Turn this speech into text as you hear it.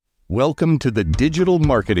Welcome to the digital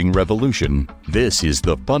marketing revolution. This is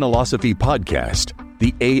the Funnelosophy Podcast,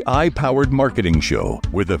 the AI-powered marketing show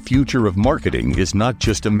where the future of marketing is not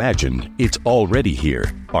just imagined, it's already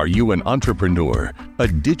here. Are you an entrepreneur, a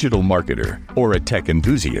digital marketer, or a tech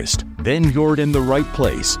enthusiast? Then you're in the right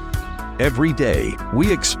place. Every day,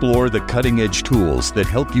 we explore the cutting-edge tools that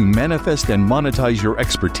help you manifest and monetize your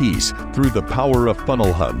expertise through the power of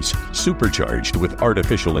funnel hubs, supercharged with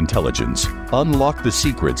artificial intelligence. Unlock the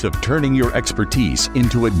secrets of turning your expertise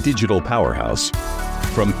into a digital powerhouse.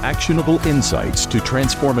 From actionable insights to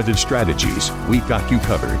transformative strategies, we've got you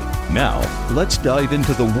covered. Now, let's dive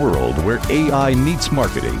into the world where AI meets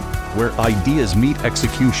marketing, where ideas meet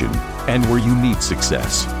execution, and where you meet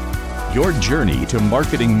success. Your journey to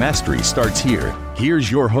marketing mastery starts here.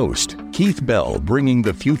 Here's your host, Keith Bell, bringing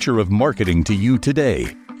the future of marketing to you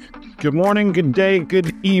today. Good morning, good day,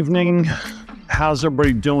 good evening. How's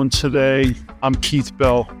everybody doing today? I'm Keith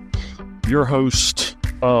Bell, your host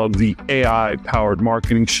of the AI-powered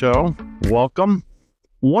marketing show. Welcome.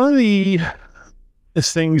 One of the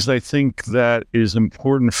things I think that is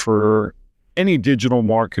important for any digital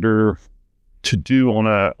marketer to do on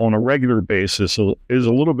a regular basis is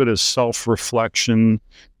a little bit of self-reflection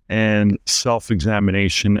and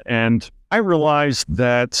self-examination. And I realized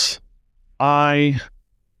that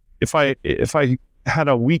if I had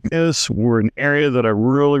a weakness or an area that I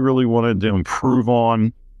really wanted to improve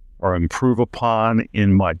on or improve upon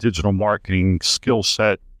in my digital marketing skill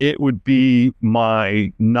set, it would be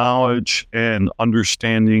my knowledge and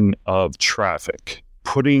understanding of traffic,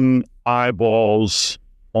 putting eyeballs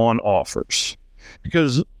on offers.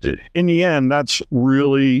 Because in the end, that's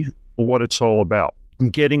really what it's all about.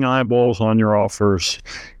 Getting eyeballs on your offers,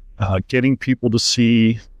 getting people to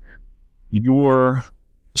see your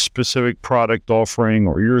specific product offering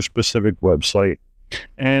or your specific website.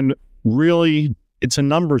 And really, it's a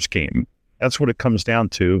numbers game. That's what it comes down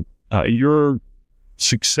to. Your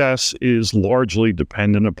success is largely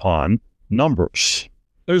dependent upon numbers.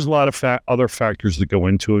 There's a lot of other factors that go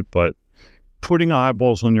into it, but putting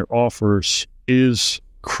eyeballs on your offers is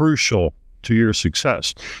crucial to your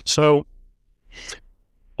success. So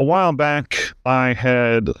a while back, I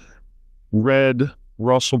had read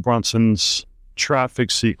Russell Brunson's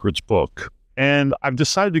Traffic Secrets book, and I've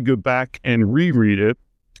decided to go back and reread it.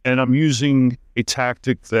 And I'm using a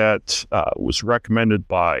tactic that was recommended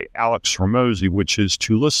by Alex Hormozi, which is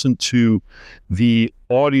to listen to the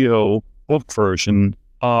audio book version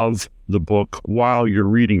of the book while you're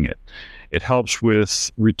reading it. It helps with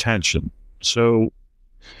retention. So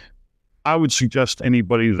I would suggest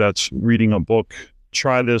anybody that's reading a book,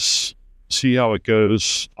 try this, see how it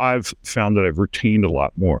goes. I've found that I've retained a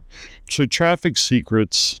lot more. So Traffic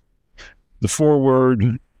Secrets, the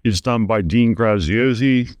foreword is done by Dean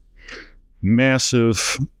Graziosi,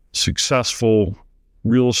 massive, successful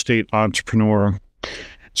real estate entrepreneur.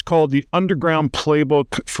 It's called The Underground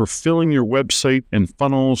Playbook for Filling Your Website and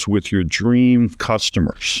Funnels with Your Dream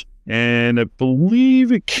Customers. And I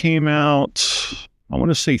believe it came out, I want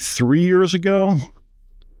to say 3 years ago.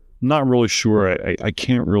 Not really sure. I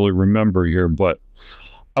can't really remember here, but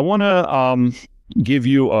I want to give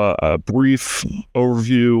you a brief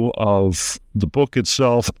overview of the book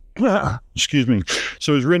itself. Excuse me.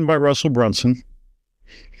 So it was written by Russell Brunson.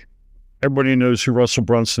 Everybody knows who Russell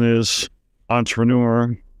Brunson is.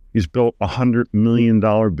 Entrepreneur. He's built a $100 million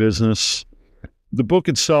business. The book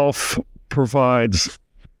itself provides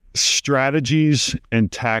strategies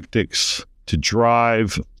and tactics to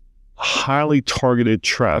drive highly targeted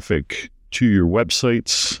traffic to your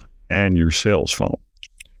websites and your sales funnel.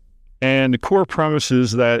 And the core premise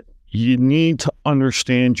is that you need to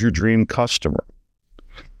understand your dream customer.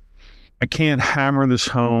 I can't hammer this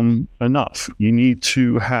home enough. You need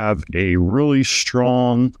to have a really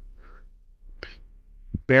strong,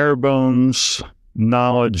 bare bones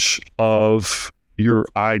knowledge of your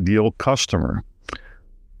ideal customer.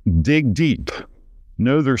 Dig deep,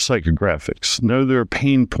 know their psychographics, know their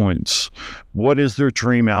pain points. What is their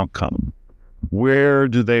dream outcome? Where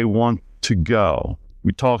do they want to go?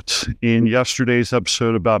 We talked in yesterday's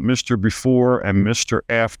episode about Mr. Before and Mr.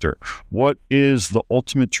 After. What is the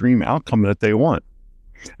ultimate dream outcome that they want?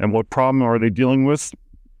 And what problem are they dealing with?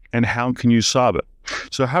 And how can you solve it?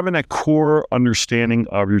 So having that core understanding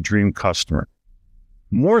of your dream customer.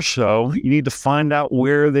 More so, you need to find out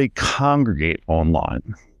where they congregate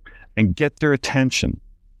online and get their attention.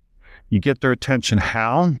 You get their attention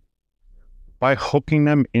how? By hooking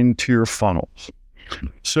them into your funnels.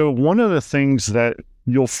 So one of the things that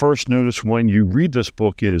you'll first notice when you read this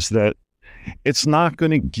book is that it's not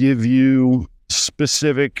going to give you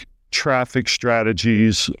specific traffic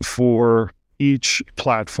strategies for each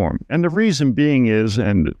platform. And the reason being is,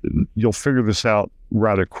 and you'll figure this out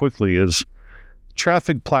rather quickly, is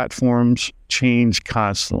traffic platforms change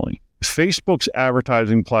constantly. Facebook's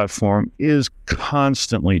advertising platform is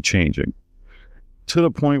constantly changing to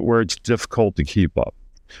the point where it's difficult to keep up.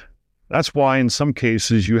 That's why in some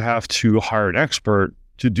cases you have to hire an expert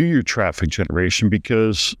to do your traffic generation,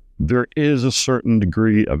 because there is a certain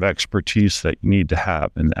degree of expertise that you need to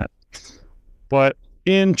have in that. But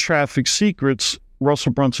in Traffic Secrets,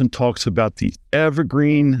 Russell Brunson talks about the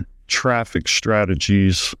evergreen traffic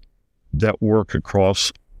strategies that work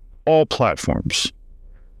across all platforms: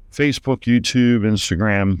 Facebook, YouTube,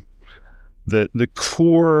 Instagram, the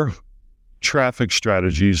core traffic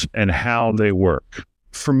strategies and how they work.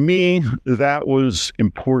 For me, that was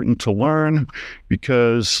important to learn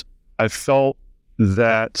because I felt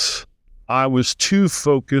that I was too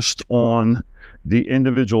focused on the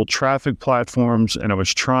individual traffic platforms, and I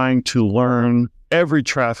was trying to learn every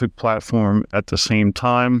traffic platform at the same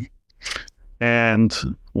time. And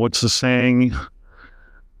what's the saying?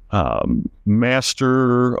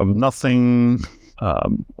 Master of nothing,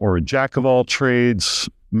 or a jack of all trades,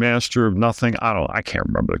 master of nothing. I can't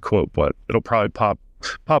remember the quote, but it'll probably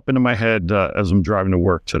pop into my head as I'm driving to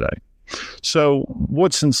work today. So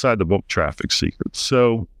what's inside the book, Traffic Secrets?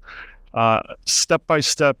 So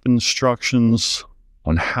step-by-step instructions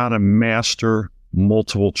on how to master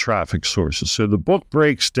multiple traffic sources. So the book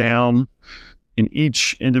breaks down in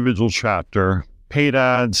each individual chapter: paid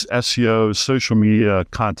ads, SEO, social media,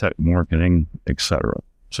 content marketing, etc.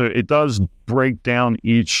 So it does break down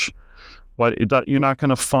each, but you're not going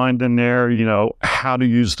to find in there, how to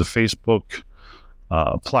use the Facebook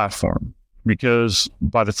platform, because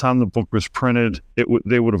by the time the book was printed,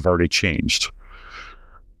 they would have already changed.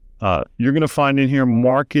 You're going to find in here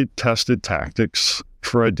market-tested tactics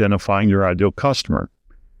for identifying your ideal customer,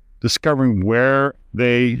 discovering where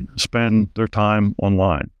they spend their time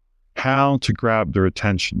online, how to grab their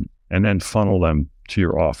attention, and then funnel them to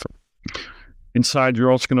your offer. Inside,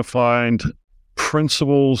 you're also going to find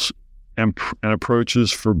principles and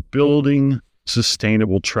approaches for building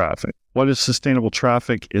sustainable traffic. What is sustainable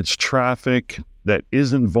traffic? It's traffic that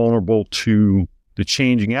isn't vulnerable to the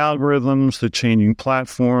changing algorithms, the changing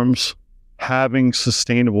platforms, having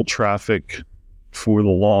sustainable traffic for the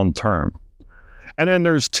long term. And then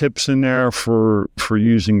there's tips in there for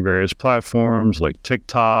using various platforms like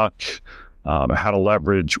TikTok, how to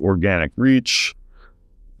leverage organic reach.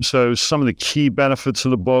 So some of the key benefits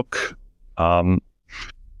of the book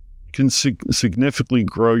can significantly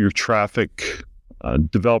grow your traffic,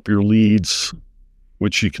 develop your leads,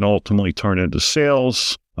 which you can ultimately turn into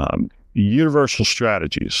sales. Universal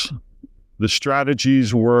strategies. The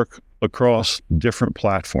strategies work across different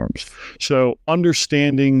platforms. So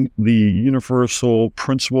understanding the universal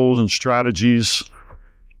principles and strategies,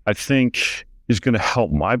 I think, is going to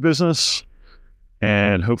help my business,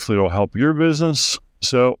 and hopefully it'll help your business.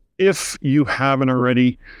 So if you haven't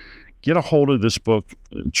already, get a hold of this book,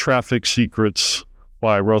 Traffic Secrets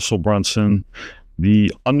by Russell Brunson,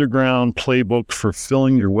 the underground playbook for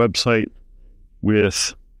filling your website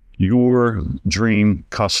with your dream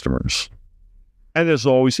customers. And as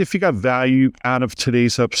always, if you got value out of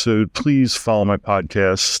today's episode, please follow my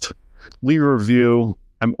podcast, leave a review.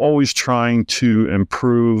 I'm always trying to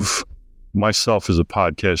improve myself as a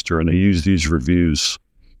podcaster, and I use these reviews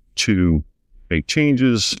to make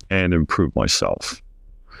changes and improve myself.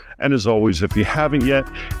 And as always, if you haven't yet,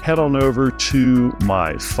 head on over to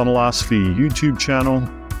my Funnelosophy YouTube channel.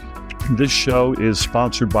 This show is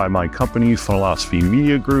sponsored by my company, Funnelosophy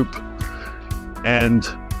Media Group. And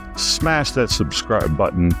smash that subscribe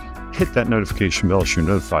button, hit that notification bell so you're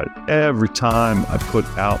notified every time I put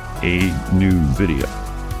out a new video.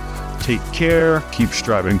 Take care, keep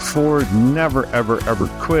striving forward, never, ever, ever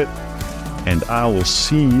quit, and I will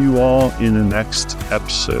see you all in the next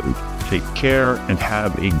episode. Take care and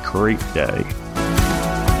have a great day.